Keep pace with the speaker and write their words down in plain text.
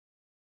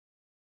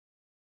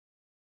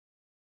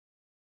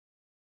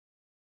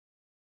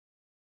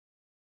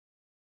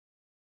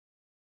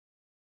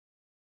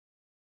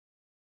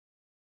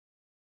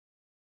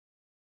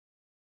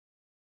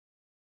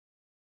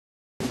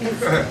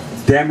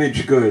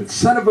Damaged goods.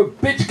 Son of a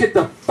bitch, get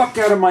the fuck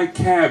out of my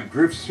cab.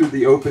 Drifts through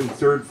the open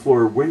third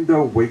floor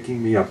window,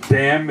 waking me up.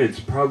 Damn, it's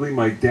probably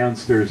my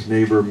downstairs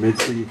neighbor,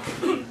 Mitzi,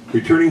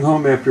 returning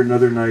home after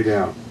another night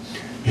out.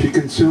 She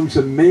consumes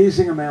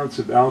amazing amounts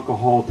of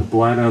alcohol to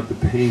blot out the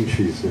pain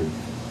she's in.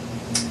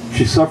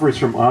 She suffers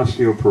from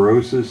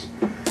osteoporosis,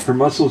 her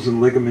muscles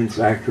and ligaments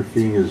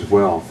atrophying as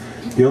well.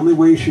 The only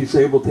way she's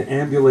able to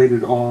ambulate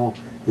it all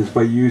is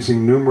by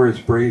using numerous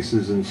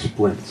braces and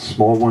splints,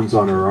 small ones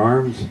on her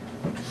arms,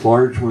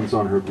 large ones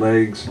on her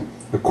legs,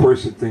 a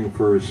corset thing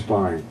for her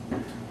spine.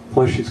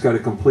 Plus she's got a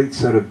complete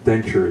set of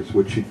dentures,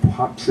 which she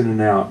pops in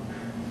and out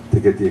to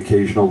get the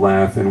occasional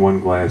laugh and one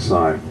glass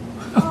eye.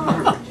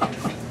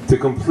 To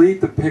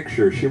complete the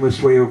picture, she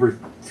must weigh over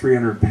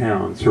 300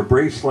 pounds. Her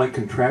brace-like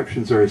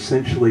contraptions are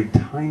essentially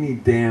tiny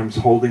dams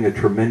holding a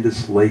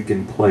tremendous lake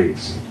in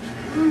place.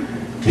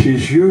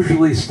 She's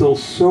usually still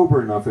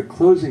sober enough at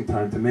closing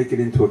time to make it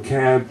into a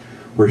cab,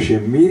 where she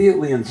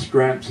immediately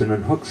unstraps and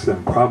unhooks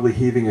them, probably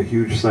heaving a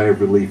huge sigh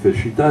of relief as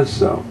she does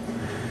so.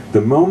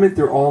 The moment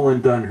they're all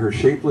undone, her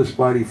shapeless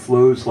body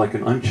flows like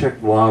an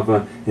unchecked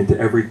lava into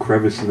every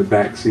crevice in the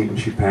back seat and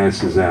she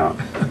passes out.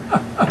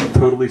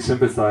 Totally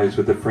sympathize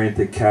with the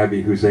frantic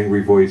cabbie whose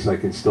angry voice I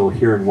can still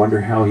hear and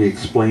wonder how he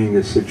explained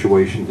this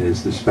situation to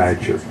his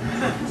dispatcher.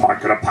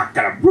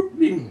 Pocket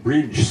Brooklyn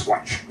Bridge,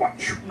 swatch,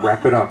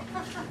 wrap it up.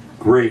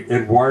 Great.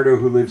 Eduardo,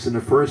 who lives in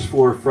the first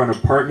floor front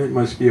apartment,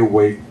 must be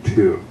awake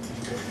too.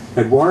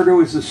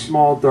 Eduardo is a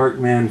small, dark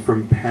man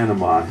from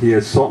Panama. He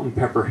has salt and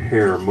pepper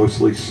hair,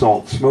 mostly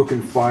salt. Smoke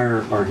and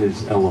fire are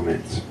his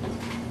elements.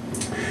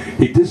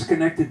 He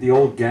disconnected the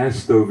old gas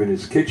stove in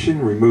his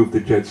kitchen, removed the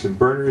jets and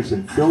burners,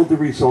 and filled the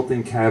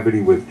resulting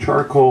cavity with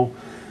charcoal,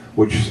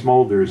 which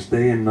smolders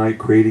day and night,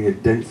 creating a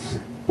dense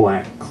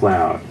black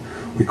cloud.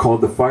 We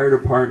called the fire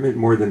department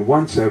more than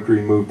once after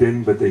he moved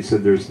in, but they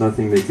said there's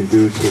nothing they can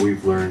do, so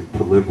we've learned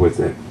to live with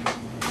it.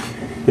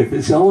 If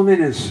his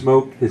element is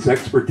smoke, his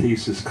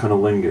expertise is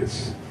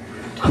cunnilingus.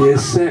 He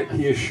has set,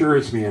 he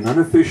assures me, an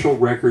unofficial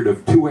record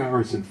of 2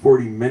 hours and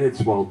 40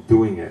 minutes while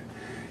doing it.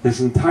 His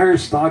entire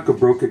stock of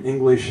broken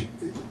English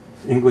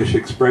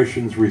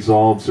expressions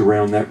resolves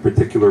around that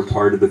particular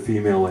part of the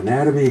female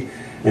anatomy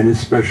and his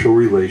special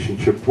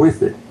relationship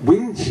with it.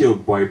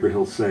 Windshield wiper,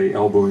 he'll say,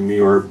 elbowing me,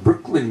 or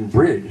Brooklyn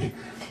Bridge.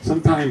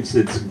 Sometimes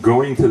it's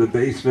going to the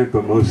basement,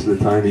 but most of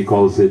the time he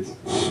calls it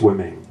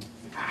swimming.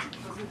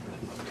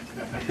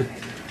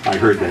 I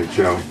heard that,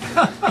 Joe.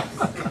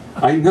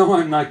 I know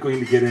I'm not going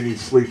to get any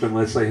sleep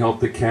unless I help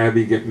the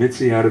cabbie get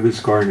Mitzi out of his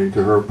car and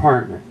into her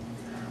apartment.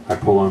 I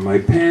pull on my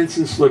pants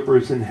and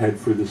slippers and head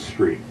for the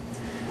street.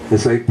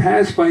 As I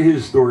pass by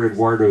his door,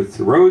 Eduardo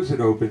throws it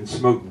open,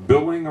 smoke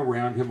billowing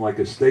around him like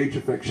a stage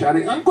effect,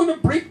 shouting, "I'm going to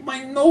break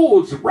my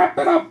nose, wrap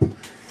it up!"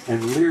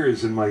 and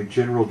leers in my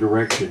general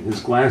direction.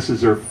 His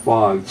glasses are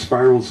fogged,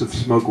 spirals of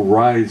smoke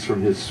rise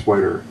from his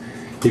sweater.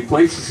 He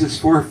places his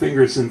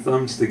forefingers and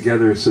thumbs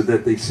together so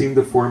that they seem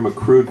to form a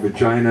crude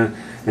vagina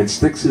and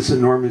sticks his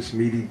enormous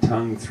meaty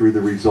tongue through the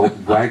result,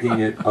 wagging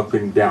it up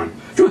and down.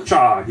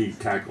 "Chucha!" he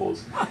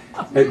cackles.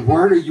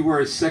 "Eduardo, you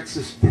are a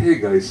sexist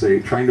pig," I say,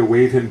 trying to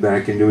wave him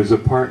back into his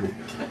apartment.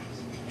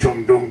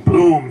 "Chung dong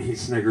bloom," he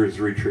sniggers,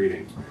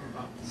 retreating.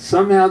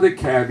 Somehow the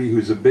cabbie,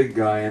 who's a big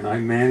guy, and I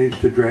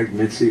manage to drag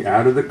Mitzi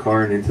out of the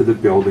car and into the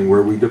building,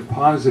 where we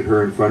deposit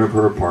her in front of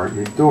her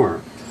apartment door.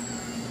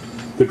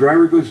 The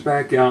driver goes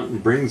back out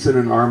and brings in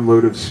an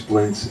armload of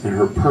splints and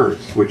her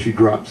purse, which he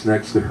drops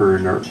next to her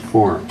inert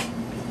form.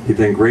 He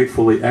then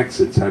gratefully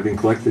exits, having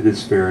collected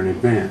his fare in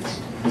advance.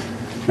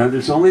 Now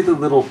there's only the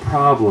little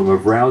problem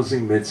of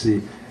rousing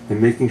Mitzi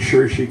and making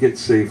sure she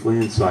gets safely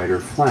inside her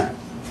flat.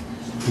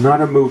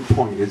 Not a moot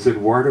point, as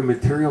Eduardo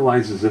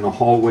materializes in a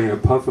hallway in a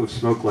puff of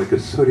smoke like a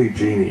sooty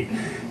genie.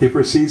 He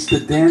proceeds to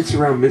dance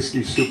around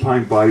Misty's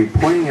supine body,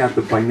 pointing out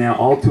the by now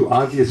all too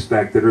obvious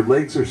fact that her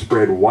legs are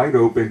spread wide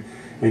open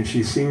and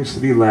she seems to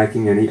be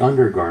lacking any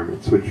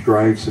undergarments, which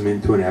drives him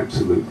into an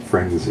absolute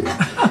frenzy.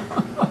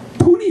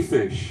 "Toonie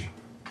fish!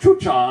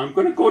 Chucha, I'm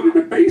going to go to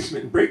the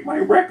basement and break my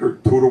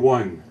record,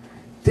 2-1.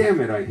 "Damn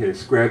it," I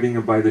hiss, grabbing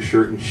him by the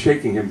shirt and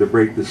shaking him to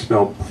break the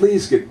spell.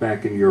 "Please get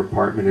back into your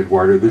apartment,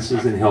 Eduardo. This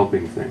isn't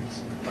helping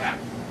things."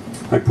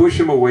 I push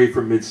him away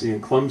from Mitzi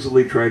and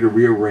clumsily try to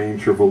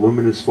rearrange her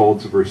voluminous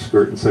folds of her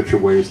skirt in such a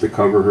way as to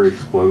cover her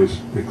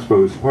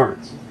exposed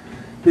parts.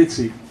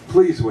 "Mitzi,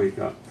 please wake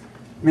up.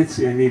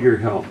 Mitzi, I need your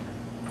help.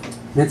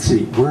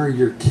 Mitzi, where are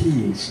your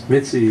keys?"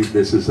 Mitzi,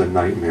 this is a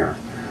nightmare.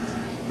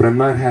 But I'm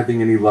not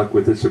having any luck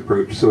with this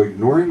approach, so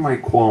ignoring my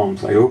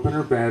qualms, I open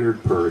her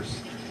battered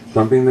purse,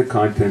 dumping the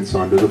contents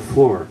onto the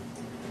floor.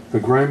 A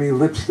grimy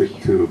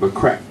lipstick tube, a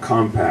cracked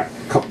compact,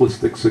 a couple of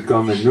sticks of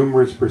gum, and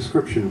numerous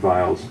prescription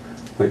vials,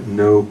 but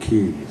no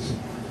keys.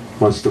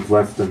 Must have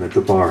left them at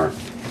the bar.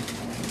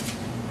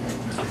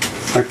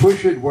 I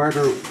push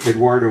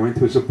Eduardo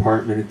into his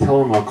apartment and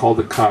tell him I'll call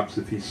the cops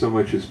if he so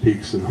much as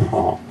peeks in the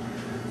hall.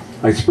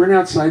 I sprint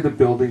outside the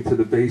building to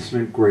the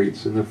basement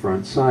grates in the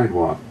front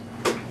sidewalk.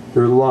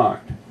 They're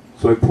locked,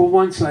 so I pull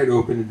one side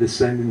open and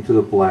descend into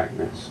the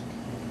blackness.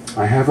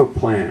 I have a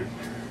plan.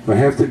 I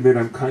have to admit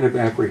I'm kind of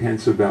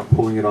apprehensive about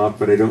pulling it off,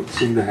 but I don't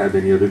seem to have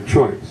any other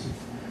choice.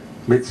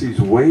 Mitzi's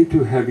way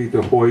too heavy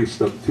to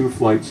hoist up 2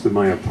 flights to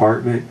my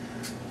apartment.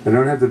 I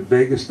don't have the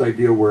vaguest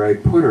idea where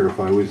I'd put her if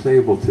I was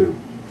able to.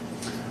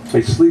 I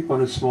sleep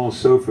on a small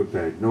sofa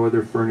bed, no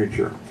other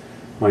furniture.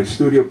 My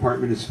studio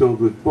apartment is filled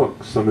with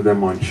books, some of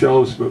them on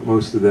shelves, but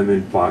most of them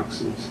in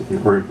boxes,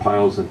 or in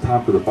piles on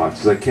top of the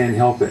boxes. I can't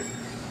help it.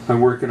 I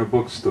work in a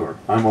bookstore.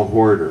 I'm a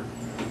hoarder,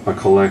 a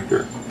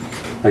collector.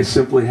 I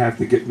simply have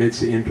to get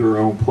Mitzi into her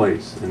own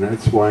place, and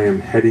that's why I'm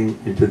heading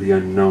into the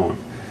unknown,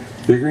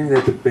 figuring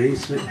that the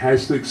basement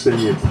has to extend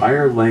the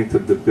entire length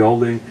of the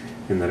building,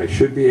 and that I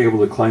should be able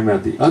to climb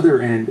out the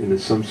other end into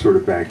some sort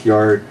of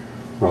backyard,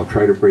 or I'll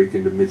try to break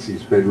into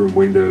Mitzi's bedroom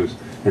windows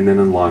and then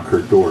unlock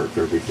her door if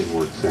everything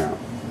works out.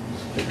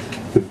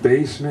 The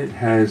basement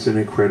has an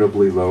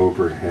incredibly low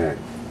overhead.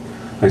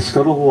 I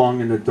scuttle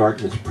along in the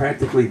darkness,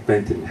 practically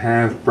bent in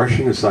half,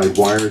 brushing aside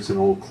wires and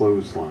old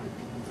clothesline.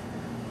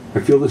 I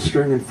feel the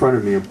string in front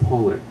of me and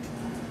pull it.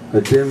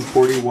 A dim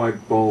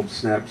 40-watt bulb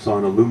snaps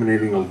on,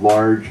 illuminating a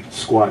large,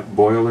 squat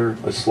boiler,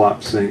 a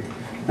slop sink,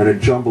 and a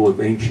jumble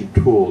of ancient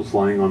tools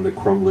lying on the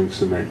crumbling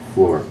cement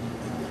floor.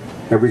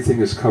 Everything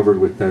is covered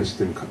with dust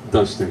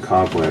and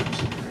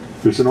cobwebs.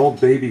 There's an old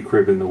baby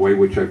crib in the way,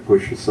 which I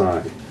push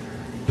aside.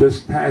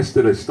 Just past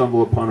it, I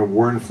stumble upon a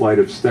worn flight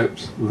of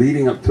steps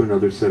leading up to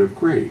another set of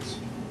grates.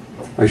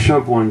 I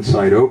shove one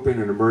side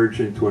open and emerge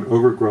into an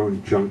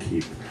overgrown junk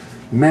heap.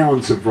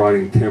 Mounds of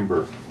rotting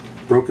timber,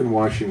 broken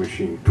washing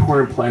machine,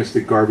 torn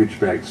plastic garbage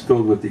bags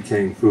filled with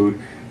decaying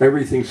food,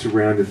 everything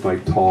surrounded by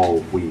tall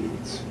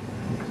weeds.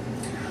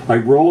 I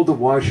roll the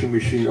washing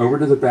machine over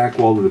to the back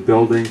wall of the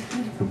building,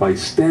 and by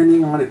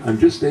standing on it, I'm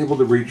just able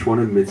to reach one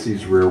of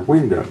Mitzi's rear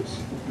windows.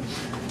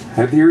 I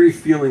have the eerie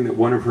feeling that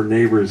one of her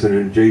neighbors in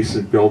an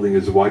adjacent building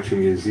is watching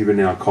me, is even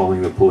now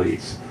calling the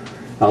police.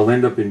 I'll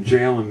end up in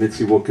jail, and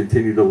Mitzi will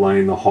continue to lie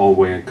in the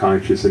hallway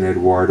unconscious, and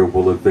Eduardo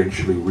will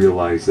eventually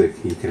realize that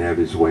he can have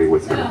his way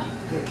with her.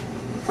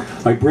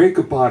 I break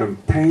a bottom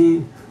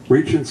pane,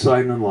 reach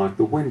inside and unlock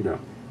the window.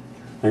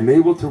 I'm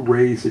able to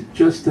raise it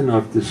just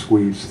enough to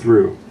squeeze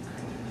through.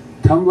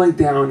 Tumbling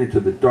down into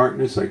the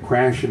darkness, I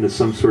crash into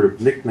some sort of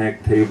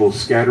knick-knack table,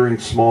 scattering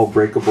small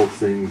breakable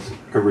things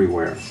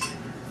everywhere.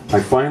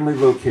 I finally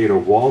locate a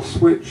wall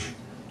switch,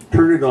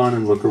 turn it on,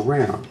 and look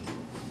around.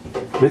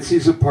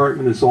 Mitzi's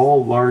apartment is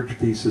all large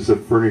pieces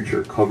of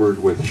furniture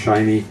covered with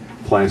shiny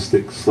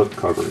plastic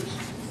slipcovers.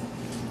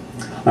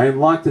 I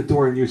unlock the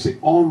door, and using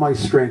all my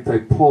strength, I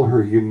pull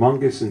her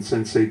humongous,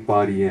 insensate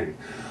body in.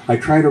 I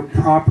try to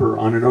prop her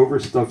on an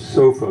overstuffed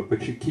sofa,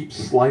 but she keeps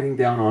sliding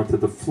down onto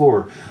the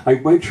floor. I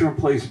wedge her in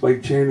place by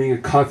jamming a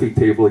coffee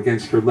table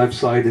against her left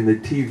side and the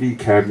TV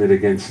cabinet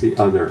against the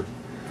other.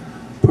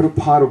 Put a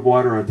pot of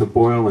water on to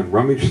boil and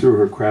rummage through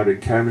her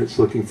crowded cabinets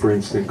looking for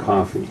instant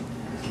coffee.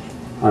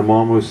 I'm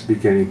almost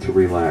beginning to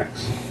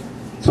relax.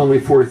 It's only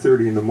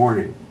 4:30 in the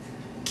morning.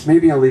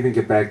 Maybe I'll even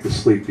get back to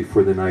sleep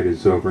before the night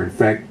is over. In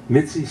fact,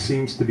 Mitzi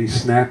seems to be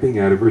snapping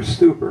out of her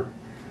stupor.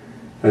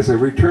 As I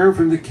return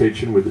from the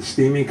kitchen with a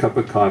steaming cup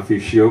of coffee,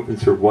 she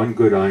opens her one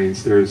good eye and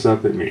stares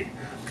up at me.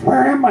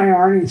 "Where am I,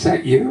 Arnie? Is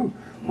that you?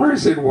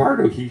 Where's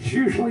Eduardo? He's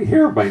usually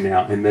here by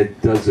now." And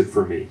that does it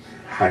for me.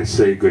 I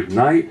say good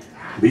night,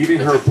 leaving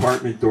her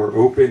apartment door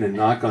open, and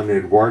knock on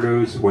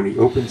Eduardo's. When he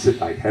opens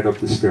it, I head up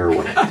the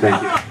stairway.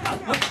 Thank you.